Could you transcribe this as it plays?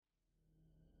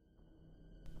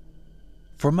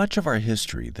For much of our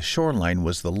history, the shoreline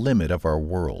was the limit of our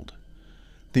world.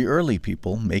 The early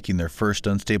people, making their first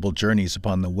unstable journeys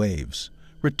upon the waves,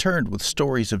 returned with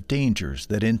stories of dangers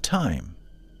that in time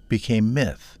became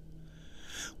myth.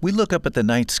 We look up at the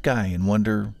night sky and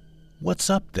wonder, what's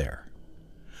up there?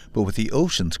 But with the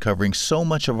oceans covering so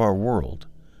much of our world,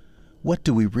 what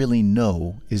do we really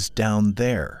know is down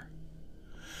there?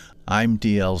 I'm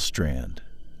D.L. Strand.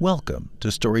 Welcome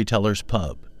to Storyteller's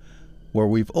Pub, where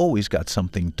we've always got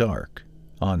something dark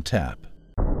on tap.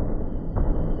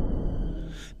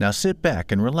 Now sit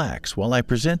back and relax while I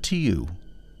present to you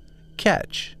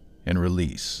Catch and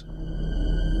Release.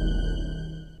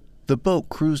 The boat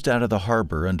cruised out of the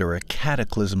harbor under a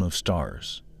cataclysm of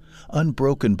stars.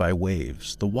 Unbroken by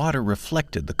waves, the water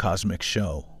reflected the cosmic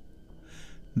show.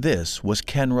 This was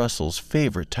Ken Russell's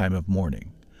favorite time of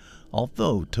morning,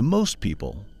 although to most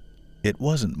people, it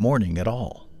wasn't morning at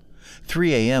all.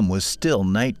 3 a.m. was still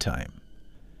nighttime.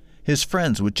 His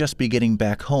friends would just be getting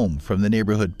back home from the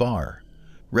neighborhood bar,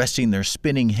 resting their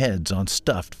spinning heads on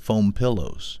stuffed foam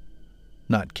pillows.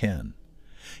 Not Ken.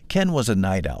 Ken was a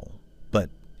night owl, but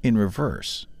in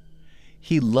reverse.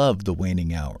 He loved the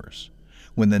waning hours,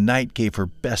 when the night gave her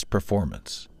best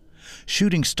performance.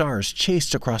 Shooting stars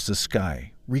chased across the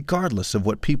sky, regardless of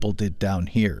what people did down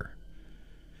here.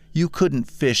 You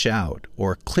couldn't fish out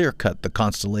or clear-cut the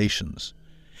constellations.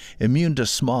 Immune to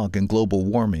smog and global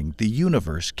warming, the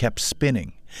universe kept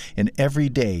spinning, and every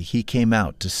day he came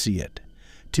out to see it,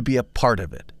 to be a part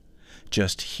of it.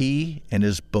 Just he and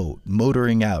his boat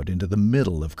motoring out into the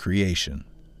middle of creation.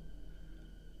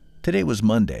 Today was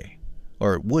Monday,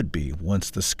 or it would be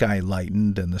once the sky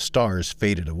lightened and the stars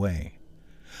faded away.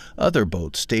 Other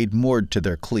boats stayed moored to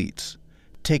their cleats,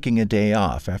 taking a day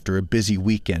off after a busy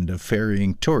weekend of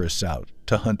ferrying tourists out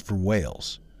to hunt for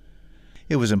whales.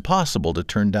 It was impossible to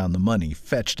turn down the money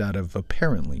fetched out of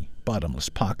apparently bottomless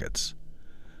pockets.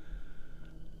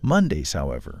 Mondays,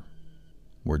 however,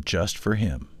 were just for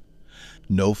him.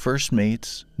 No first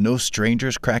mates, no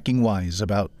strangers cracking wise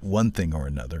about one thing or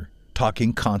another,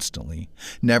 talking constantly,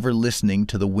 never listening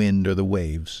to the wind or the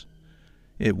waves.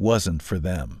 It wasn't for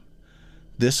them.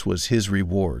 This was his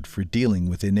reward for dealing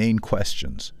with inane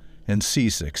questions and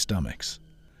seasick stomachs.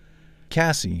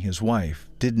 Cassie, his wife,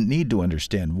 didn't need to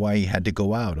understand why he had to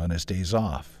go out on his days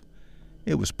off.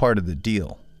 It was part of the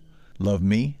deal. Love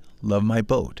me, love my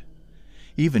boat.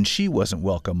 Even she wasn't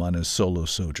welcome on his solo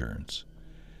sojourns.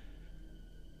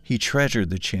 He treasured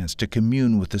the chance to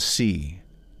commune with the sea,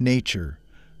 nature,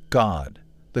 God,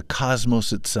 the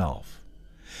cosmos itself.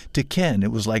 To Ken,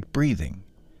 it was like breathing,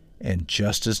 and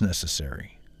just as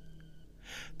necessary.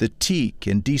 The teak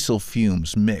and diesel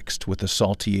fumes mixed with the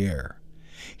salty air.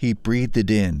 He breathed it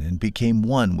in and became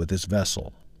one with his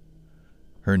vessel.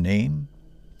 Her name?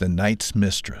 The Night's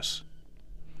Mistress.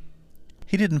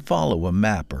 He didn't follow a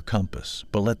map or compass,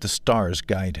 but let the stars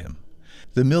guide him.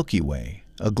 The Milky Way,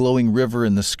 a glowing river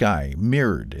in the sky,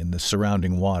 mirrored in the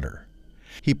surrounding water.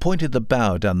 He pointed the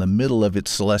bow down the middle of its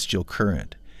celestial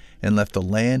current and left the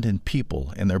land and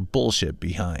people and their bullshit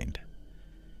behind.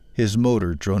 His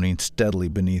motor droning steadily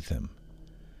beneath him.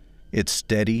 Its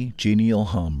steady, genial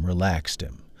hum relaxed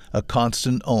him, a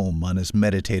constant ohm on his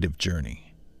meditative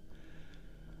journey.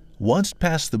 Once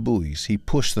past the buoys, he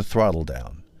pushed the throttle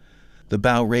down. The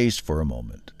bow raised for a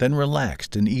moment, then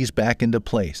relaxed and eased back into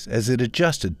place as it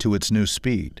adjusted to its new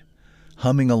speed,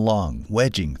 humming along,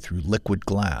 wedging through liquid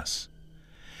glass.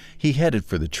 He headed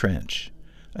for the trench,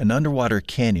 an underwater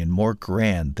canyon more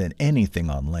grand than anything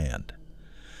on land.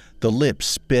 The lips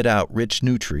spit out rich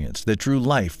nutrients that drew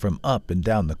life from up and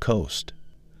down the coast.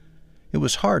 It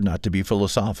was hard not to be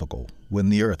philosophical when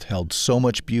the earth held so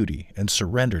much beauty and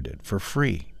surrendered it for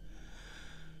free.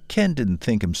 Ken didn't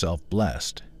think himself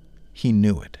blessed. He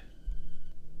knew it.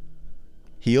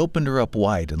 He opened her up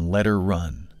wide and let her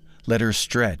run, let her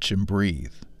stretch and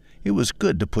breathe. It was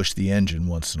good to push the engine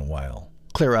once in a while,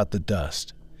 clear out the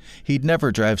dust. He'd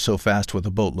never drive so fast with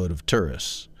a boatload of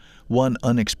tourists. One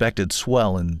unexpected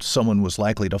swell and someone was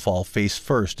likely to fall face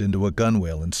first into a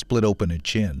gunwale and split open a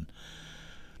chin.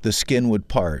 The skin would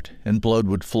part and blood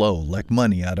would flow like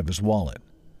money out of his wallet.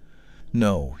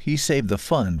 No, he saved the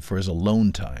fun for his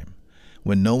alone time,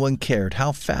 when no one cared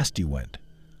how fast he went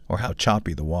or how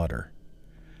choppy the water.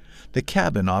 The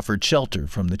cabin offered shelter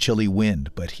from the chilly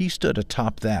wind, but he stood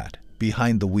atop that,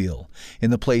 behind the wheel,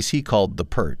 in the place he called the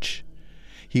perch.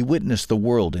 He witnessed the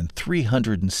world in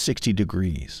 360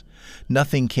 degrees.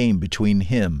 Nothing came between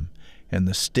him and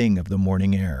the sting of the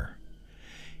morning air.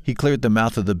 He cleared the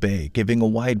mouth of the bay, giving a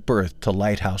wide berth to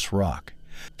Lighthouse Rock.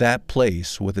 That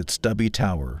place, with its stubby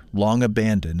tower, long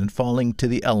abandoned and falling to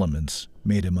the elements,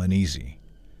 made him uneasy.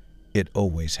 It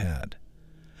always had.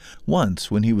 Once,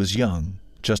 when he was young,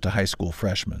 just a high school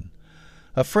freshman,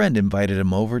 a friend invited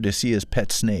him over to see his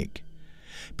pet snake.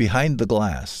 Behind the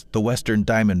glass, the western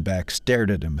diamondback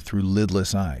stared at him through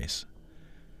lidless eyes.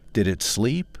 Did it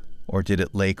sleep, or did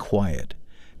it lay quiet,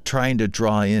 trying to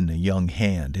draw in a young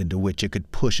hand into which it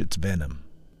could push its venom?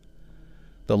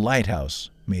 The lighthouse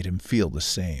made him feel the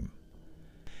same.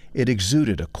 It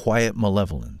exuded a quiet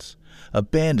malevolence,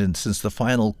 abandoned since the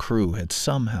final crew had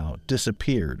somehow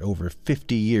disappeared over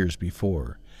 50 years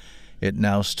before. It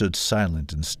now stood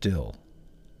silent and still,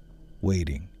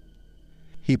 waiting.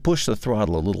 He pushed the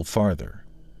throttle a little farther.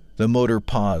 The motor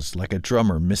paused like a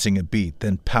drummer missing a beat,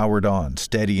 then powered on,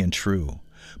 steady and true,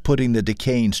 putting the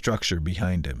decaying structure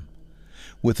behind him.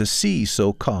 With the sea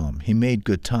so calm, he made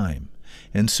good time,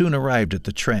 and soon arrived at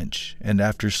the trench, and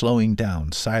after slowing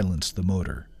down, silenced the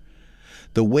motor.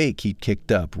 The wake he'd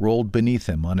kicked up rolled beneath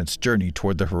him on its journey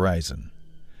toward the horizon.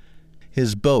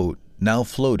 His boat now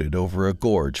floated over a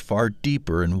gorge far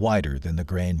deeper and wider than the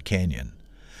Grand Canyon,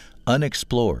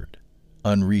 unexplored,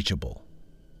 unreachable.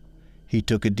 He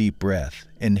took a deep breath,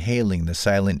 inhaling the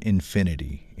silent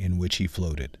infinity in which he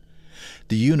floated.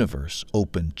 The universe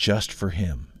opened just for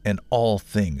him, and all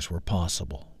things were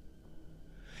possible.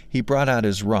 He brought out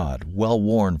his rod, well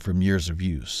worn from years of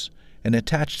use, and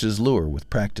attached his lure with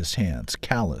practiced hands,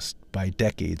 calloused by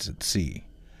decades at sea.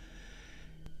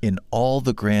 In all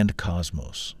the grand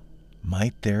cosmos,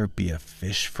 might there be a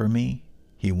fish for me?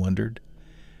 He wondered.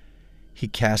 He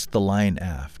cast the line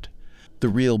aft. The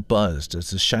reel buzzed as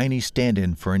the shiny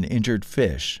stand-in for an injured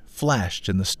fish flashed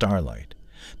in the starlight,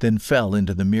 then fell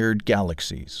into the mirrored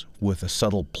galaxies with a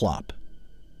subtle plop.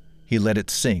 He let it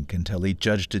sink until he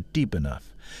judged it deep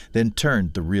enough, then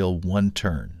turned the reel one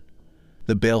turn.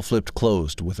 The bail flipped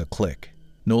closed with a click,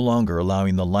 no longer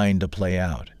allowing the line to play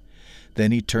out.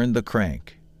 Then he turned the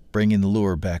crank, bringing the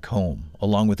lure back home,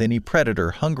 along with any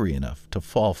predator hungry enough to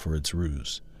fall for its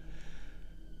ruse.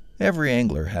 Every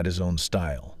angler had his own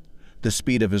style, the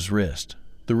speed of his wrist,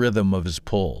 the rhythm of his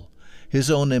pull, his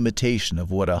own imitation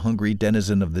of what a hungry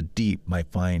denizen of the deep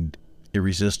might find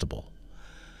irresistible.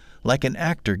 Like an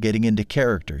actor getting into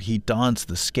character, he dons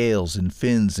the scales and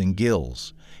fins and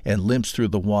gills and limps through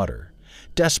the water,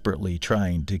 desperately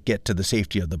trying to get to the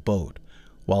safety of the boat,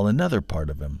 while another part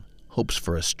of him hopes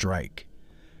for a strike.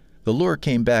 The lure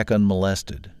came back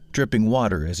unmolested, dripping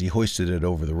water as he hoisted it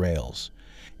over the rails,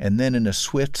 and then in a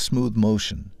swift, smooth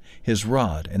motion, his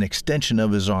rod, an extension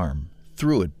of his arm,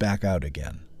 threw it back out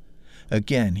again.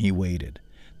 Again he waited,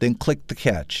 then clicked the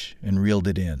catch and reeled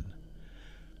it in.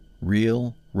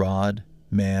 Reel, rod,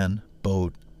 man,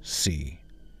 boat, sea.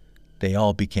 They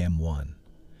all became one.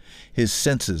 His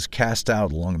senses cast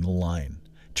out along the line,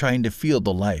 trying to feel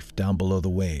the life down below the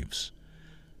waves.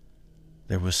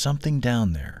 There was something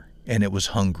down there, and it was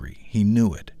hungry. He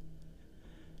knew it.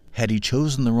 Had he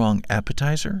chosen the wrong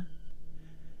appetizer?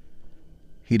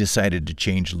 He decided to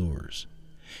change lures.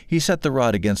 He set the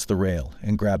rod against the rail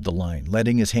and grabbed the line,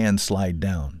 letting his hand slide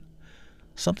down.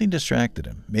 Something distracted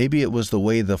him. Maybe it was the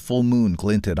way the full moon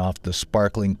glinted off the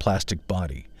sparkling plastic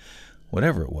body.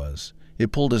 Whatever it was,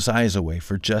 it pulled his eyes away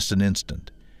for just an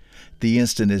instant. The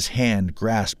instant his hand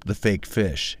grasped the fake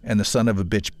fish, and the son of a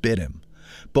bitch bit him.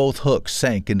 Both hooks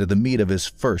sank into the meat of his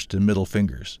first and middle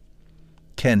fingers.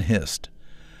 Ken hissed.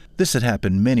 This had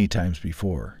happened many times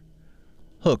before.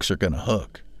 Hooks are gonna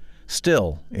hook.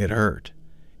 Still, it hurt.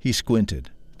 He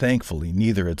squinted. Thankfully,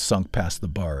 neither had sunk past the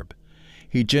barb.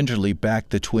 He gingerly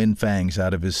backed the twin fangs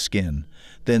out of his skin,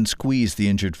 then squeezed the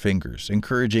injured fingers,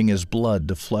 encouraging his blood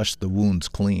to flush the wounds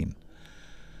clean.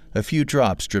 A few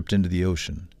drops dripped into the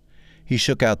ocean. He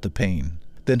shook out the pain,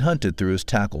 then hunted through his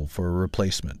tackle for a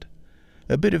replacement.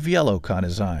 A bit of yellow caught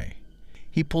his eye.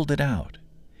 He pulled it out.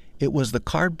 It was the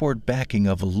cardboard backing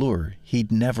of a lure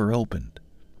he'd never opened.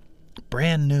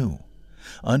 Brand new.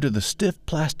 Under the stiff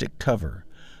plastic cover,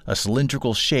 a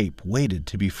cylindrical shape waited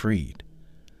to be freed.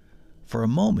 For a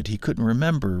moment he couldn't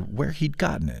remember where he'd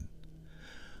gotten it.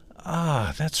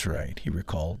 Ah, that's right, he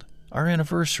recalled. Our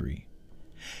anniversary.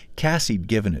 Cassie'd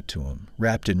given it to him,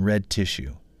 wrapped in red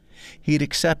tissue. He'd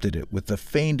accepted it with the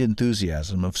feigned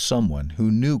enthusiasm of someone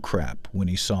who knew crap when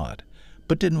he saw it,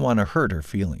 but didn't want to hurt her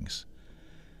feelings.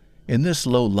 In this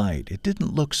low light, it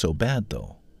didn't look so bad,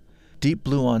 though. Deep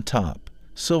blue on top,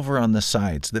 silver on the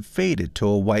sides that faded to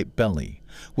a white belly,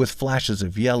 with flashes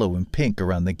of yellow and pink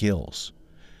around the gills.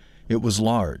 It was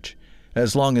large,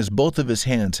 as long as both of his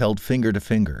hands held finger to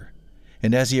finger,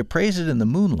 and as he appraised it in the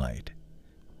moonlight,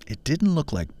 it didn't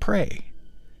look like prey.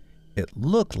 It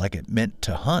looked like it meant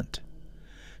to hunt.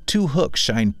 Two hooks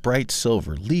shined bright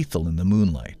silver, lethal in the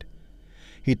moonlight.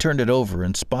 He turned it over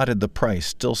and spotted the price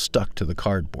still stuck to the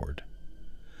cardboard.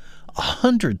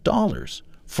 $100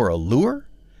 for a lure?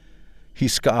 He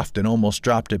scoffed and almost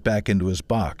dropped it back into his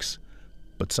box.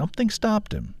 But something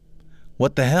stopped him.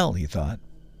 What the hell, he thought.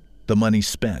 The money's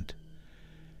spent.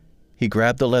 He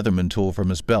grabbed the Leatherman tool from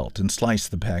his belt and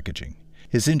sliced the packaging.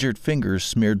 His injured fingers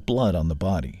smeared blood on the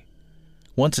body.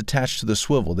 Once attached to the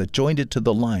swivel that joined it to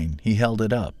the line, he held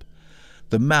it up.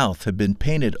 The mouth had been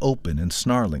painted open and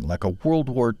snarling like a World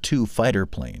War II fighter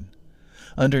plane.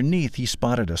 Underneath, he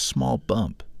spotted a small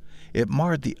bump. It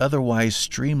marred the otherwise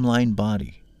streamlined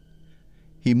body.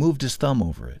 He moved his thumb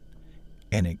over it,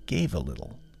 and it gave a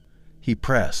little. He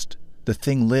pressed. The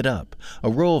thing lit up. A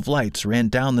row of lights ran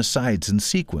down the sides in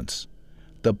sequence.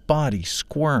 The body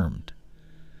squirmed.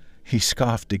 He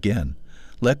scoffed again,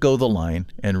 let go the line,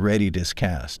 and readied his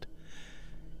cast.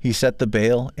 He set the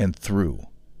bail and threw.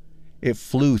 It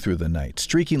flew through the night,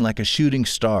 streaking like a shooting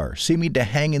star, seeming to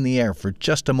hang in the air for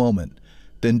just a moment,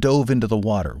 then dove into the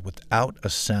water without a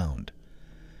sound.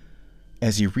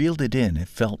 As he reeled it in, it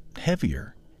felt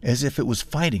heavier, as if it was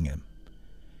fighting him.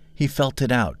 He felt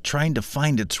it out, trying to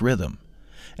find its rhythm.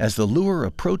 As the lure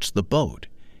approached the boat,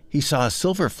 he saw a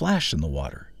silver flash in the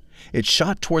water. It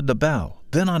shot toward the bow,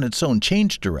 then on its own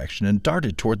changed direction and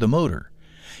darted toward the motor.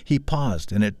 He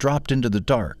paused, and it dropped into the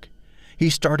dark. He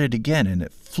started again, and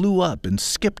it flew up and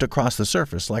skipped across the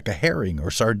surface like a herring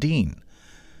or sardine.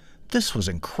 This was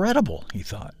incredible, he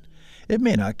thought. It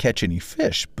may not catch any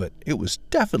fish, but it was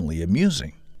definitely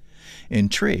amusing.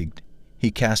 Intrigued,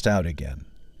 he cast out again,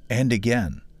 and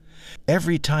again.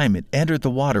 Every time it entered the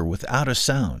water without a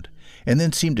sound, and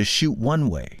then seemed to shoot one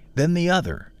way, then the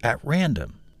other, at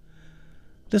random.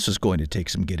 This was going to take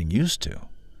some getting used to.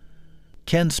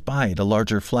 Ken spied a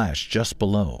larger flash just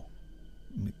below.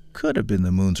 It could have been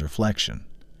the moon's reflection.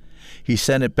 He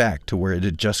sent it back to where it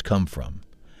had just come from.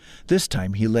 This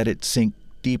time he let it sink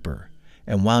deeper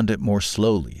and wound it more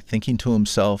slowly, thinking to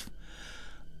himself,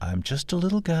 I'm just a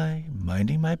little guy,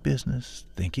 minding my business,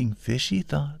 thinking fishy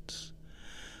thoughts.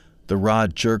 The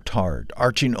rod jerked hard,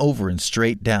 arching over and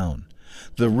straight down.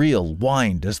 The reel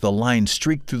whined as the line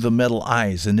streaked through the metal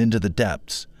eyes and into the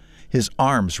depths. His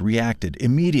arms reacted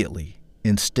immediately,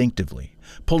 instinctively,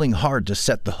 pulling hard to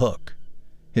set the hook.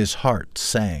 His heart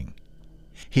sang.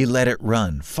 He let it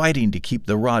run, fighting to keep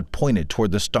the rod pointed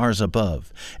toward the stars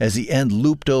above, as the end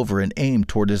looped over and aimed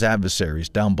toward his adversaries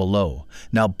down below,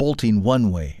 now bolting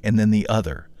one way and then the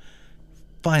other.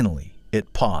 Finally,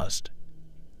 it paused.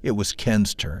 It was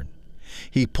Ken's turn.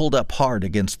 He pulled up hard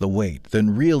against the weight,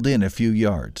 then reeled in a few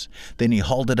yards. Then he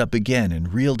hauled it up again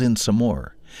and reeled in some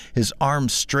more. His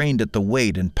arms strained at the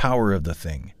weight and power of the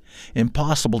thing.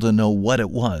 Impossible to know what it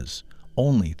was,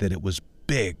 only that it was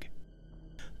big.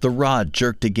 The rod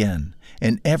jerked again,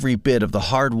 and every bit of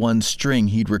the hard-won string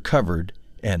he'd recovered,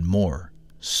 and more,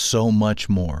 so much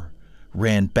more,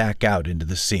 ran back out into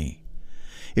the sea.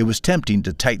 It was tempting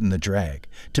to tighten the drag,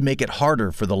 to make it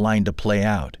harder for the line to play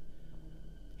out.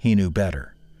 He knew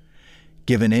better.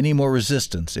 Given any more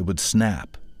resistance, it would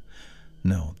snap.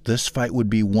 No, this fight would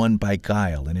be won by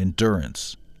guile and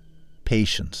endurance,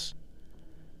 patience.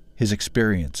 His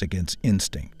experience against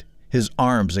instinct, his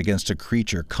arms against a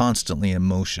creature constantly in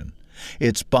motion.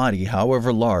 Its body,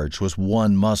 however large, was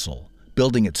one muscle,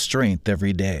 building its strength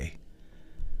every day.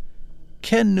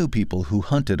 Ken knew people who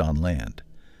hunted on land,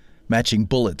 matching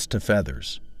bullets to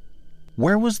feathers.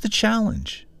 Where was the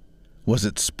challenge? Was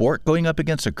it sport going up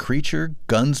against a creature,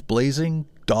 guns blazing,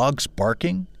 dogs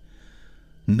barking?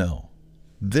 No,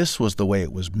 this was the way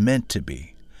it was meant to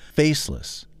be,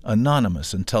 faceless,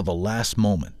 anonymous until the last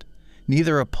moment.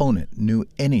 Neither opponent knew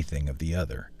anything of the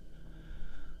other.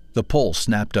 The pole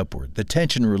snapped upward, the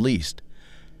tension released.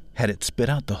 Had it spit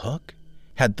out the hook?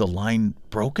 Had the line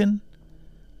broken?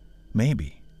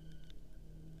 Maybe.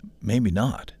 Maybe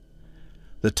not.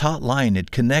 The taut line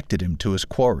had connected him to his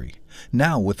quarry.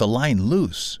 Now, with the line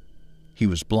loose, he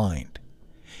was blind.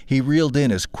 He reeled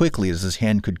in as quickly as his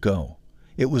hand could go.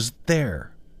 It was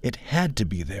there. It had to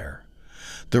be there.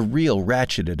 The reel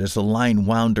ratcheted as the line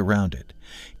wound around it.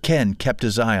 Ken kept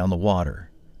his eye on the water,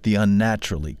 the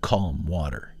unnaturally calm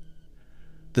water.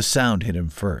 The sound hit him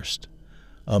first.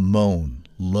 A moan,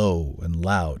 low and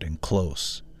loud and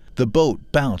close. The boat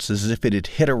bounced as if it had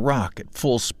hit a rock at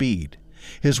full speed.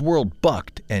 His world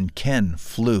bucked, and Ken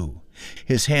flew.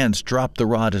 His hands dropped the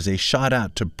rod as they shot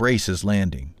out to brace his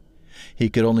landing. He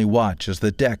could only watch as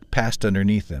the deck passed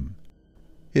underneath him.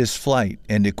 His flight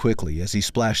ended quickly as he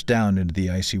splashed down into the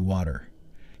icy water.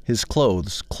 His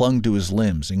clothes clung to his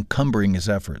limbs, encumbering his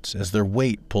efforts as their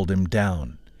weight pulled him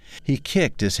down. He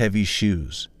kicked his heavy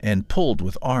shoes and pulled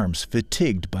with arms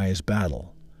fatigued by his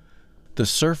battle. The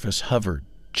surface hovered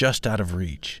just out of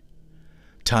reach.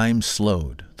 Time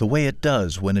slowed, the way it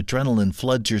does when adrenaline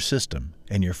floods your system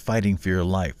and you're fighting for your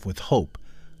life with hope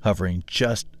hovering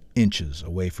just inches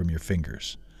away from your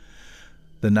fingers.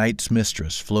 The night's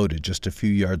mistress floated just a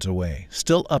few yards away,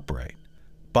 still upright,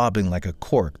 bobbing like a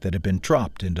cork that had been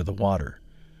dropped into the water.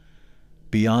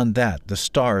 Beyond that, the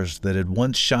stars that had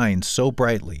once shined so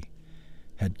brightly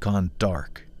had gone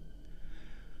dark.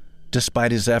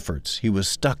 Despite his efforts, he was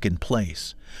stuck in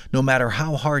place. No matter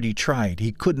how hard he tried,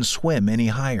 he couldn't swim any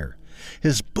higher.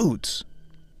 His boots,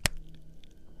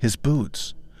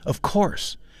 of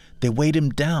course, they weighed him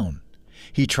down.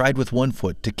 He tried with one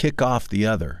foot to kick off the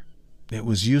other. It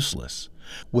was useless.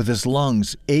 With his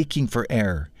lungs aching for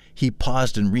air, he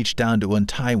paused and reached down to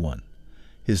untie one.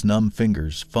 His numb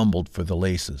fingers fumbled for the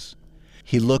laces.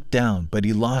 He looked down, but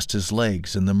he lost his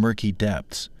legs in the murky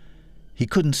depths. He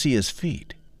couldn't see his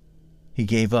feet. He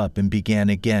gave up and began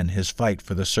again his fight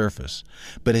for the surface,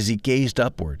 but as he gazed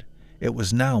upward, it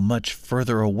was now much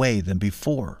further away than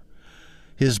before.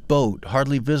 His boat,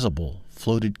 hardly visible,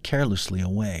 floated carelessly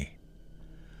away.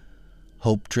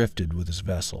 Hope drifted with his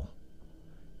vessel.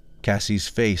 Cassie's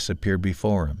face appeared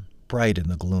before him, bright in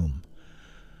the gloom,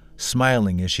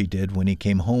 smiling as she did when he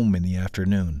came home in the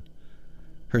afternoon.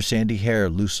 Her sandy hair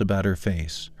loose about her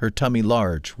face, her tummy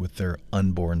large with their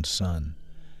unborn son.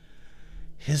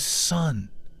 His son!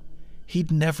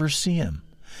 He'd never see him,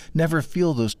 never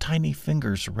feel those tiny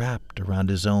fingers wrapped around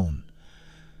his own,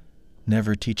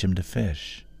 never teach him to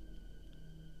fish.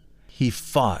 He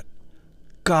fought.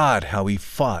 God, how he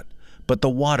fought! But the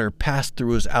water passed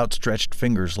through his outstretched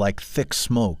fingers like thick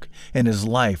smoke, and his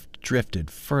life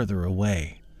drifted further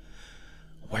away.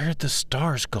 Where had the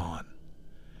stars gone?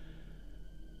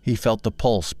 He felt the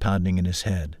pulse pounding in his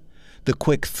head, the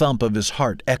quick thump of his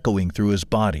heart echoing through his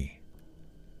body.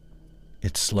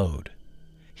 It slowed.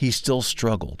 He still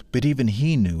struggled, but even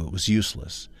he knew it was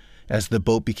useless, as the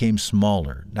boat became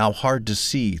smaller, now hard to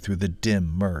see through the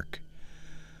dim murk.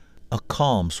 A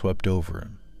calm swept over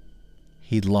him.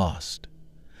 He'd lost.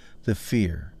 The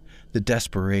fear, the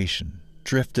desperation,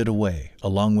 drifted away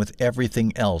along with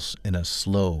everything else in a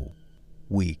slow,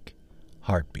 weak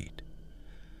heartbeat.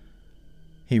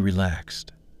 He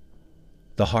relaxed.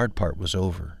 The hard part was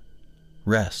over.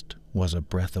 Rest was a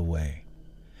breath away.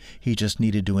 He just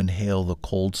needed to inhale the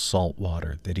cold salt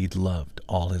water that he'd loved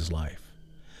all his life.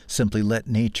 Simply let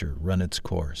nature run its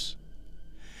course.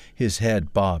 His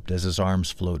head bobbed as his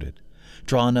arms floated,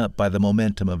 drawn up by the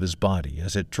momentum of his body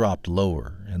as it dropped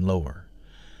lower and lower.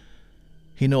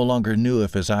 He no longer knew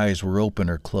if his eyes were open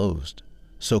or closed,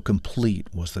 so complete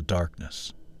was the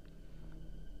darkness.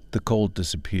 The cold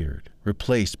disappeared,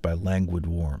 replaced by languid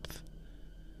warmth.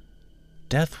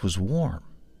 Death was warm.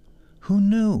 Who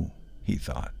knew? He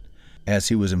thought, as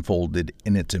he was enfolded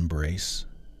in its embrace.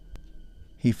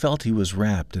 He felt he was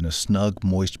wrapped in a snug,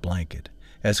 moist blanket,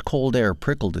 as cold air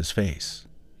prickled his face.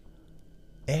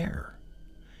 Air.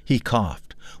 He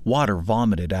coughed. Water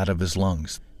vomited out of his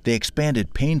lungs. They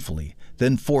expanded painfully,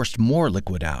 then forced more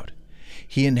liquid out.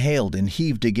 He inhaled and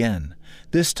heaved again.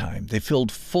 This time they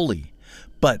filled fully,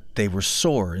 but they were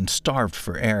sore and starved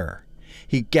for air.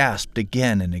 He gasped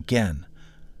again and again.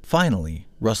 Finally,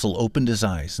 Russell opened his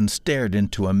eyes and stared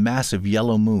into a massive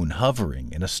yellow moon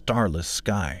hovering in a starless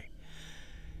sky.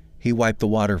 He wiped the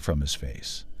water from his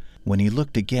face. When he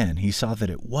looked again, he saw that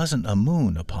it wasn't a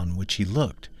moon upon which he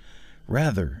looked.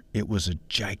 Rather, it was a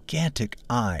gigantic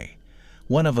eye,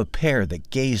 one of a pair that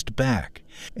gazed back,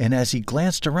 and as he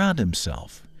glanced around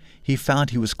himself, he found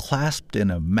he was clasped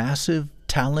in a massive,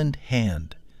 taloned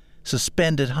hand,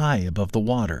 suspended high above the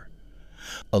water.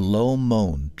 A low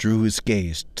moan drew his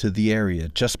gaze to the area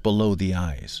just below the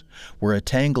eyes, where a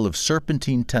tangle of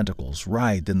serpentine tentacles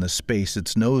writhed in the space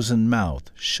its nose and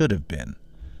mouth should have been.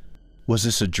 Was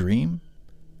this a dream?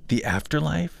 The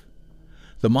afterlife?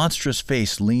 The monstrous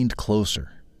face leaned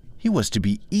closer. He was to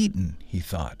be eaten, he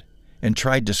thought, and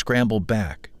tried to scramble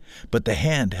back, but the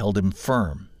hand held him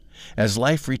firm. As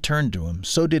life returned to him,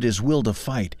 so did his will to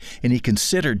fight, and he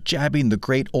considered jabbing the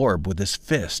great orb with his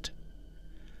fist.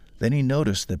 Then he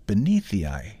noticed that beneath the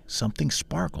eye something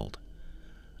sparkled.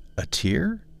 A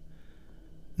tear?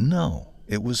 No,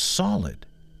 it was solid,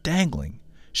 dangling,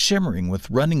 shimmering with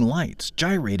running lights,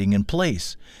 gyrating in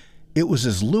place. It was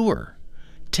his lure,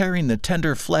 tearing the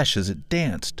tender flesh as it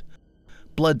danced.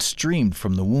 Blood streamed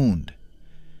from the wound.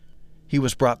 He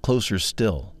was brought closer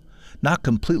still. Not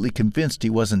completely convinced he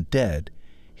wasn't dead,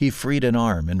 he freed an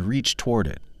arm and reached toward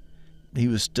it. He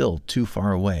was still too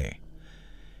far away.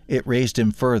 It raised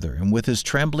him further, and with his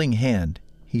trembling hand,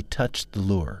 he touched the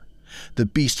lure. The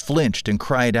beast flinched and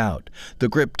cried out. The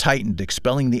grip tightened,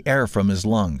 expelling the air from his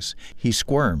lungs. He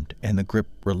squirmed, and the grip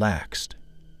relaxed.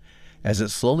 As it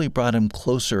slowly brought him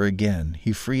closer again,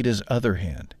 he freed his other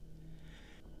hand.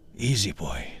 "Easy,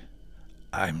 boy.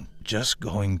 I'm just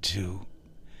going to—"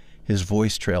 His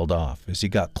voice trailed off as he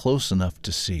got close enough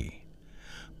to see.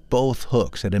 Both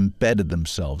hooks had embedded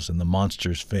themselves in the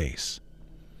monster's face.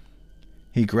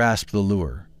 He grasped the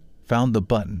lure, found the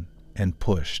button, and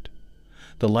pushed.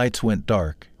 The lights went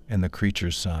dark, and the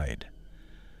creature sighed.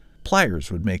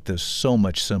 Pliers would make this so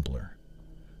much simpler.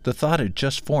 The thought had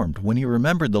just formed when he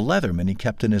remembered the Leatherman he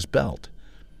kept in his belt.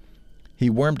 He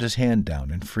wormed his hand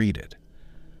down and freed it.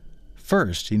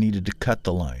 First, he needed to cut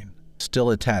the line, still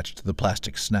attached to the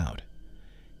plastic snout.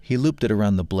 He looped it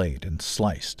around the blade and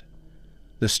sliced.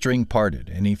 The string parted,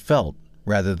 and he felt,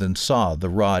 rather than saw, the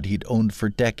rod he'd owned for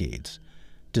decades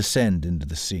descend into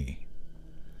the sea.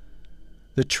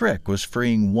 The trick was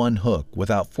freeing one hook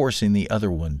without forcing the other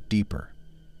one deeper.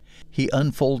 He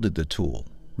unfolded the tool,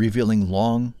 revealing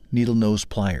long, needle-nosed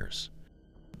pliers.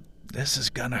 "This is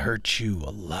gonna hurt you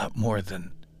a lot more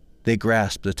than—" They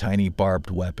grasped the tiny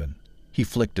barbed weapon. He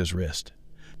flicked his wrist.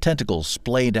 Tentacles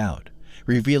splayed out,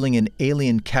 revealing an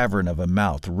alien cavern of a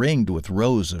mouth ringed with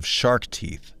rows of shark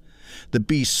teeth. The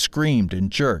beast screamed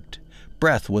and jerked.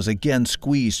 Breath was again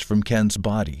squeezed from Ken's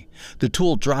body. The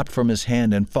tool dropped from his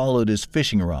hand and followed his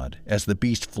fishing rod as the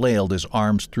beast flailed his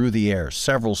arms through the air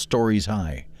several stories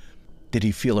high. Did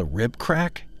he feel a rib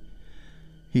crack?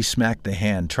 He smacked the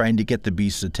hand, trying to get the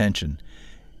beast's attention.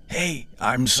 "Hey,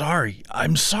 I'm sorry,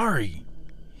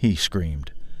 he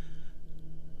screamed.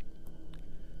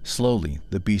 Slowly,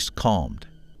 the beast calmed,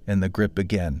 and the grip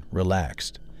again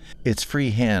relaxed. Its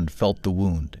free hand felt the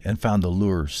wound and found the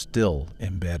lure still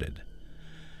embedded.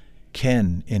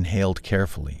 Ken inhaled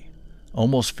carefully,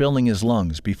 almost filling his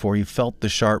lungs before he felt the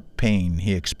sharp pain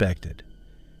he expected.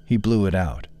 He blew it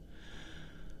out.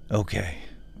 Okay,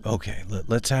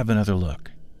 let's have another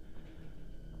look."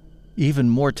 Even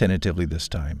more tentatively this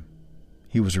time,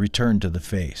 he was returned to the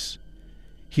face.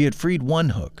 He had freed one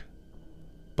hook,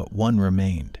 but one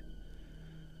remained.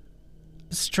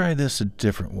 "Let's try this a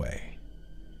different way."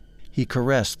 He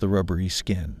caressed the rubbery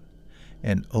skin,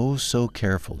 and oh so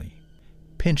carefully,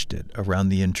 pinched it around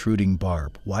the intruding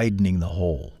barb, widening the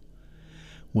hole.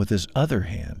 With his other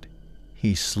hand,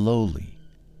 he slowly,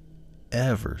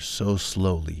 ever so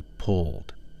slowly,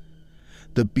 pulled.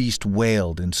 The beast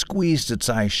wailed and squeezed its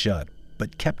eyes shut,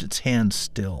 but kept its hands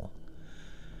still.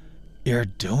 "You're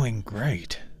doing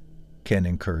great," Ken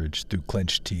encouraged through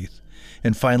clenched teeth,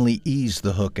 and finally eased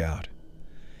the hook out.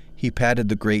 He patted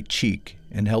the great cheek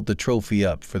and held the trophy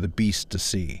up for the beast to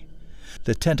see.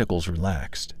 The tentacles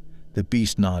relaxed. The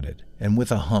beast nodded, and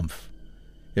with a humph,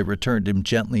 it returned him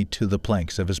gently to the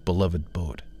planks of his beloved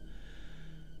boat.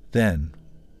 Then,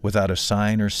 without a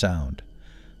sign or sound,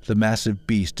 the massive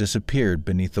beast disappeared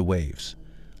beneath the waves,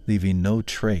 leaving no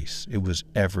trace it was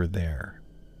ever there.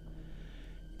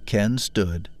 Ken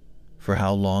stood, for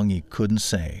how long he couldn't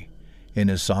say, in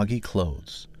his soggy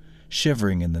clothes,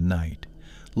 shivering in the night,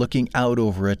 looking out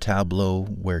over a tableau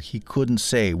where he couldn't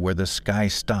say where the sky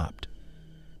stopped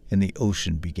and the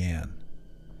ocean began.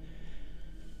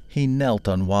 He knelt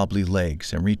on wobbly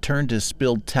legs and returned his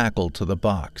spilled tackle to the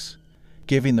box,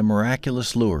 giving the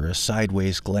miraculous lure a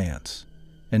sideways glance,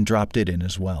 and dropped it in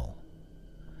as well.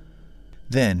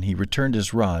 Then he returned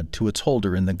his rod to its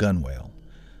holder in the gunwale,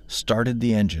 started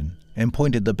the engine, and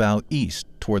pointed the bow east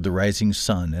toward the rising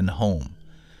sun and home,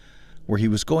 where he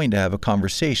was going to have a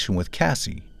conversation with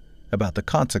Cassie about the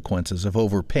consequences of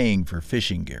overpaying for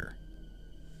fishing gear.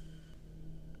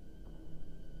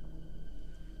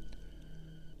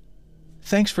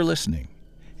 Thanks for listening.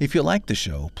 If you like the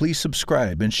show, please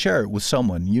subscribe and share it with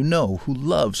someone you know who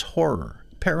loves horror,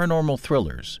 paranormal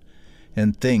thrillers,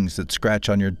 and things that scratch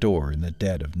on your door in the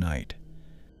dead of night.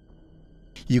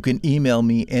 You can email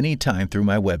me anytime through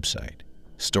my website,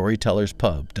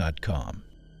 storytellerspub.com.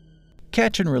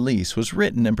 Catch and Release was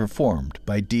written and performed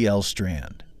by D.L.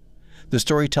 Strand. The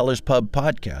Storytellers Pub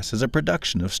podcast is a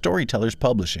production of Storytellers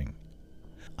Publishing.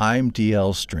 I'm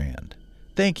D.L. Strand.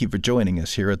 Thank you for joining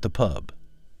us here at the pub.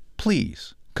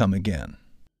 Please come again.